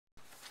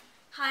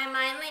Hi,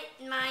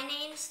 my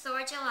name's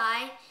Thor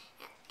Gyulai,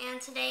 and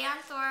today on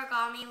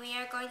Thorigami we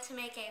are going to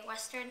make a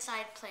western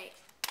side plate.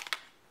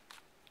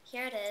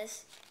 Here it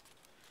is,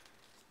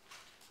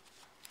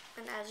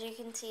 and as you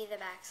can see the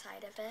back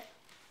side of it.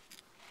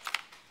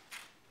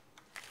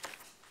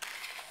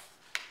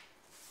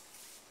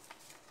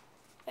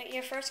 What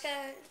you're first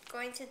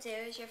going to do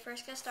is you're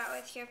first going to start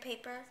with your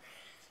paper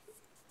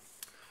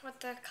with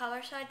the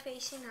color side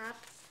facing up,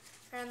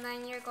 and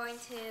then you're going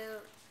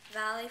to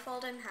valley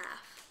fold in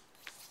half.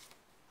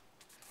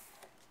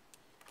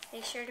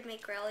 Make sure to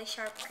make really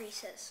sharp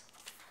creases.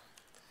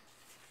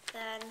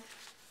 Then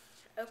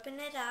open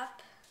it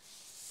up,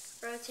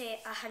 rotate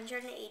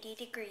 180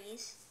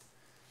 degrees,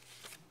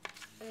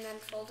 and then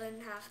fold it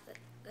in half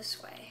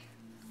this way.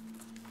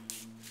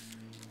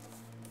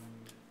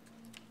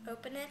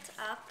 Open it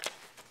up,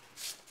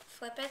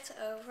 flip it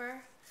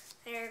over,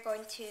 and you're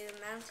going to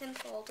mount and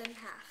fold in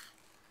half.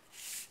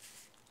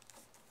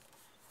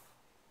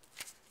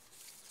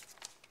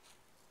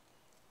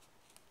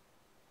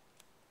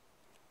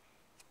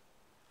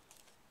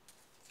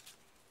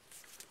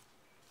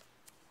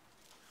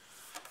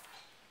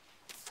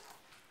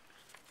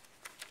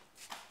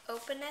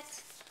 Open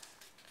it,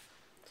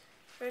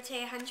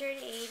 rotate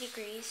 180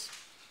 degrees,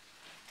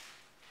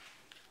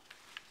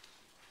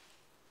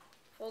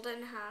 fold it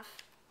in half,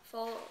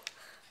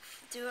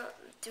 do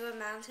a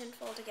mountain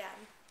fold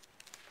again.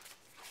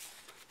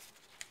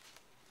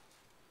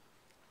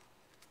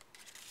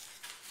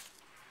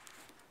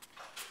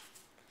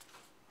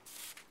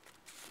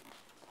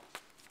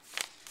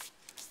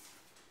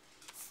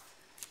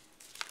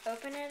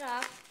 Open it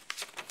up,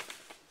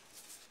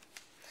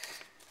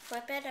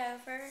 flip it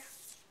over,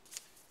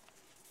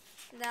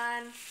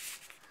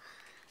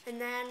 and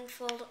then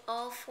fold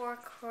all four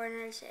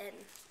corners in.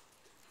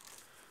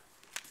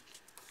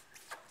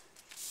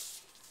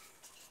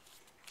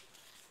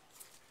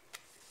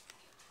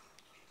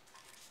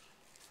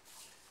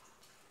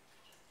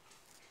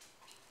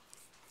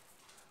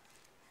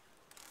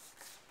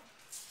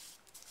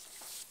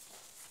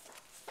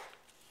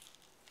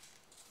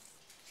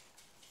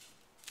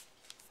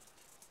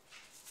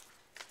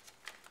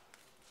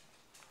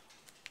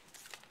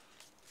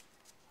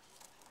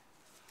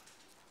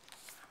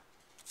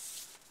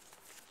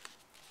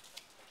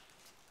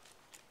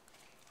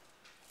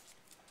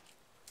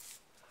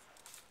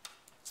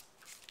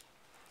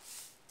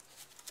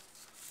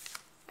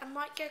 And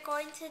what you're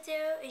going to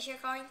do is you're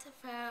going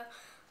to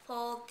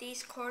fold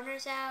these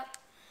corners out,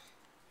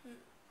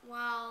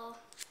 well,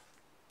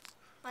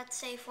 let's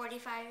say 45%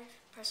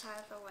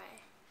 of the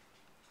way.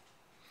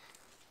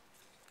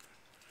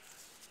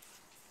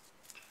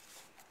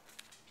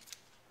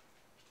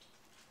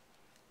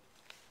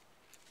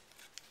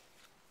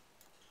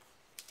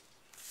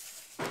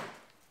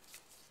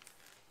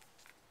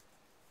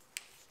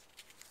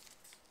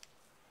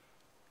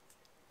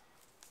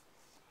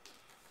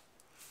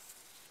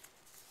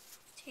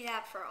 Do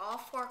that for all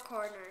four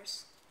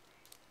corners.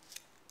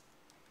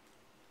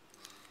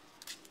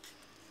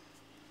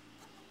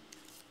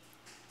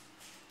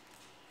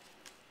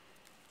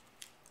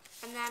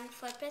 And then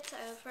flip it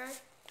over,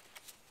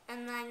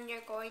 and then you're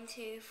going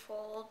to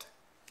fold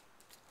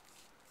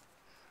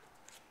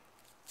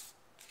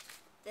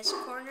this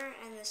corner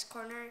and this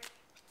corner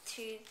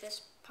to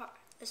this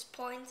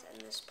point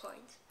and this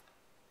point.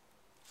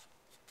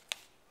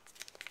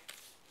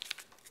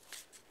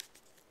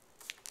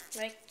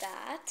 Like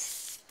that.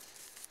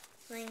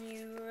 Then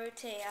you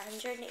rotate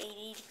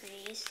 180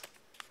 degrees,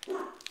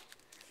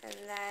 and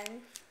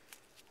then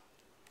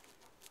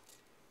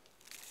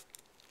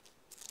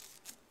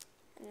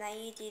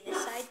you do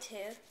this side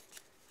too.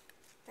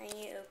 Then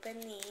you open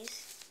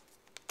these,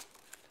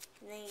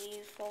 and then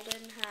you fold it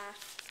in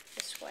half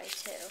this way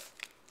too.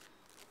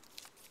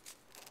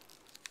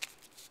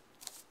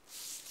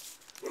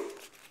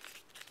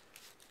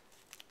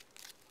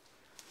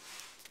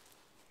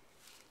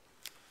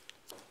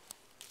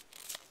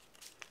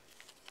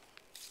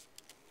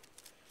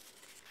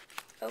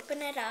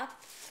 Open it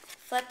up,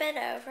 flip it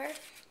over.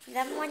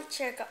 Then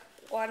what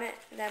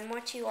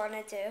you want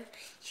to do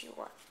is you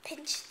want to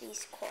pinch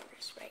these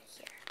corners right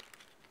here.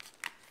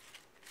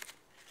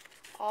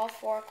 All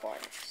four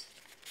corners.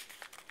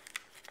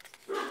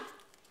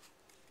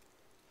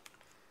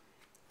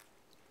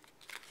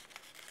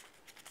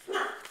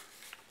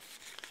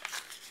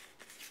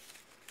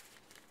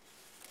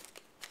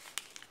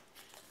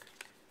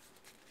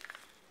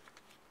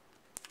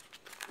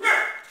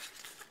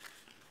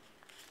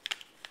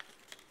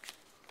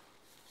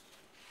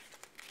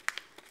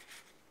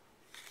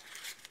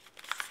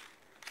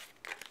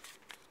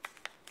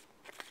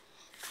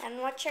 And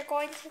what you're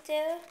going to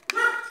do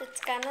is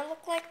it's going to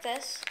look like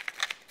this.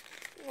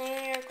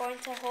 Then you're going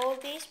to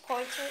hold these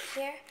points right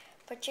here,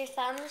 put your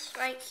thumbs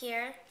right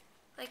here,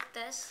 like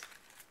this,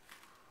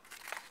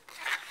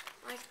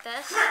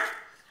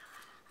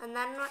 and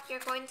then what you're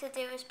going to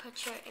do is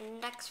put your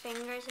index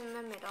fingers in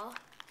the middle,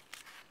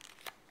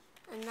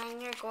 and then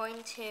you're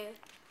going to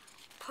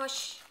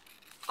push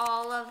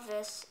all of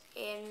this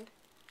in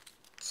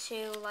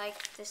to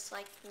like this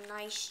like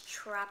nice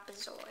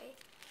trapezoid.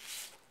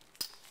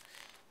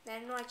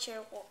 Then what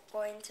you're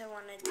going to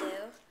want to do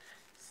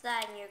is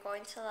then you're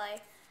going to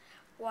like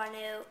want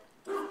to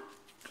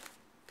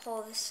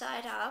pull the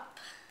side up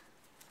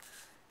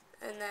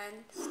and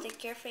then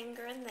stick your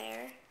finger in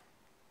there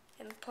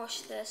and push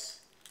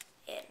this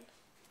in.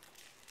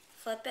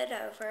 Flip it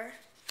over.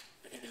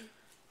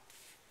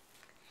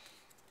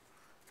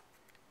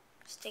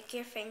 Stick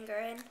your finger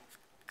in,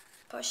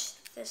 push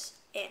this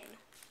in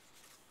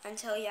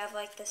until you have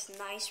like this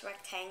nice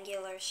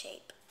rectangular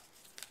shape.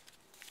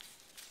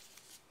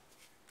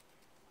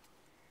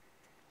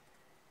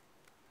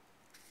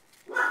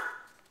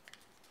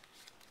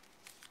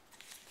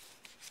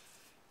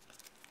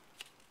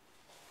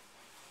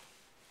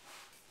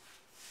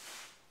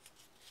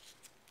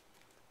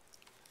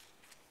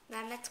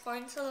 Then it's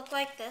going to look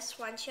like this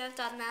once you have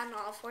done that on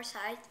all four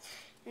sides.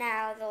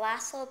 Now the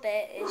last little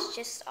bit is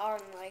just on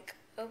like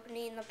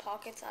opening the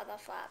pockets of the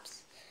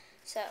flaps.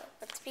 So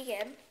let's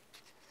begin.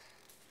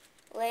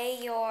 Lay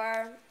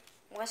your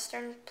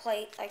Western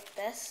plate like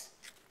this,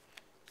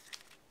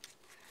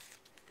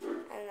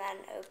 and then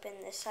open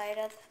this side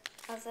of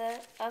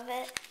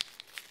it.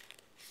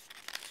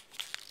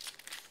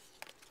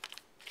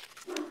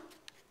 And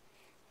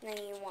then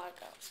you want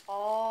to go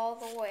all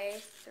the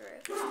way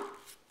through.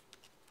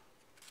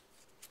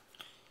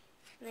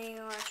 And then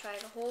you want to try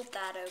to hold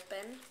that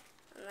open,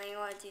 and then you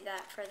want to do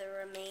that for the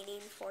remaining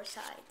four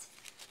sides.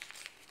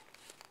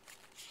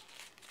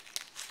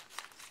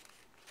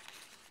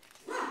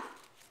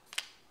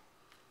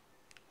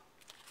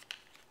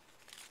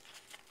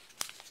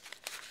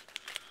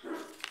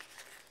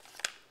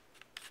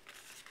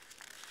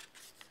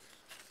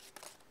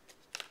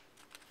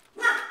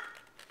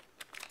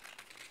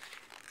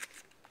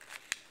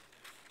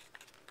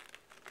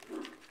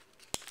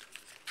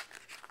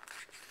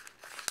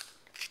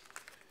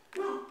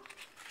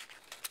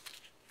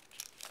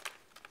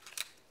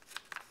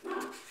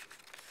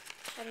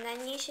 And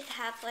then you should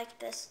have like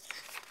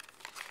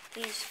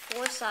these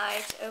four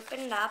sides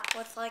opened up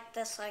with like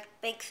this like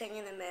big thing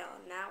in the middle.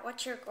 Now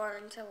what you're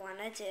going to want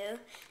to do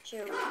is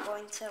you're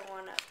going to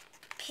want to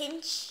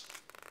pinch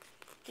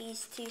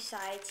these two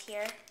sides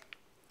here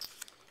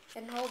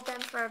and hold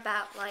them for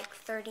about like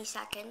 30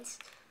 seconds.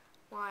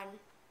 1,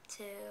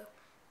 2,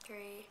 3,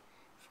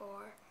 4,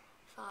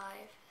 5,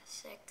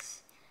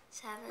 6,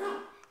 7,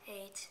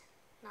 8,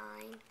 9,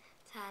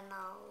 10,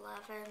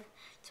 11,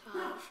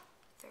 12,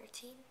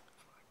 13,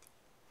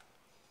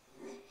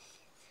 14,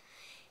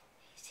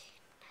 18,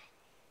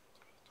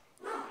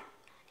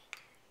 19,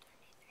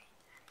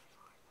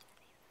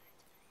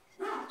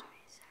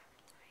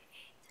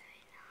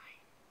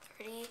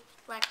 20, 30.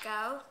 Let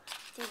go.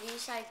 Do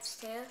these sides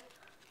too.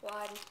 1,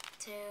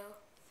 2,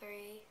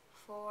 3,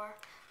 4,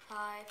 5,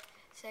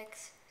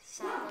 6,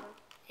 7,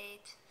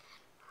 8,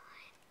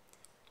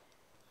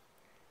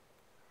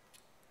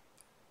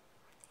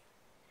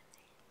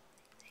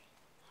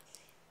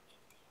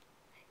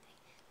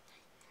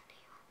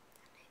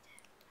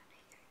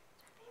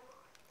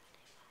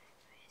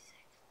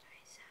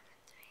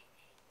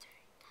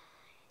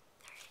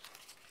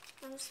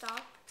 9. And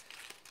stop.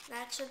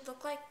 That should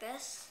look like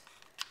this.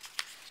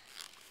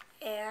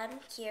 And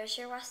here's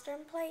your Western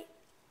plate.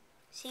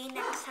 See you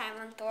next time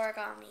on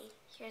Thorigami.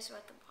 Here's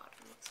what the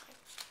bottom looks like.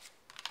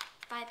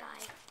 Bye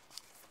bye.